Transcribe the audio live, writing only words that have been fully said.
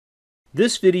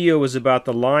This video is about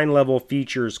the line level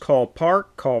features call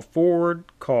park, call forward,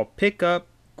 call pickup,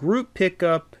 group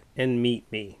pickup, and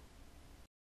meet me.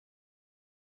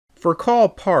 For call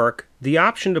park, the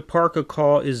option to park a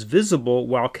call is visible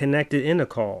while connected in a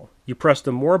call. You press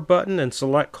the More button and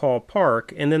select Call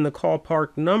Park, and then the call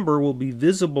park number will be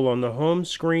visible on the home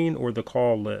screen or the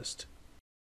call list.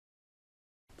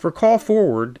 For call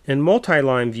forward, in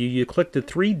multi-line view, you click the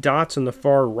three dots on the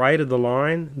far right of the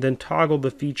line, then toggle the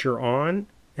feature on,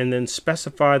 and then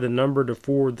specify the number to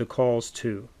forward the calls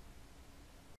to.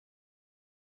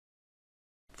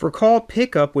 For call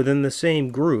pickup within the same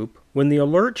group, when the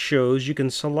alert shows, you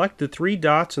can select the three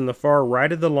dots on the far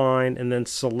right of the line and then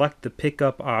select the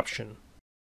pickup option.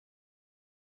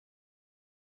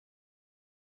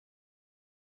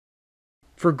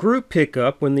 For group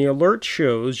pickup, when the alert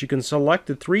shows, you can select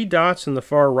the three dots on the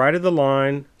far right of the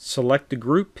line, select the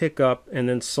group pickup, and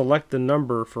then select the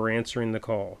number for answering the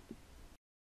call.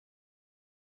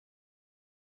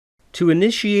 To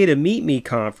initiate a Meet Me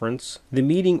conference, the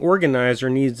meeting organizer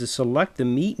needs to select the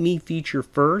Meet Me feature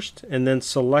first and then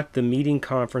select the meeting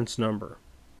conference number.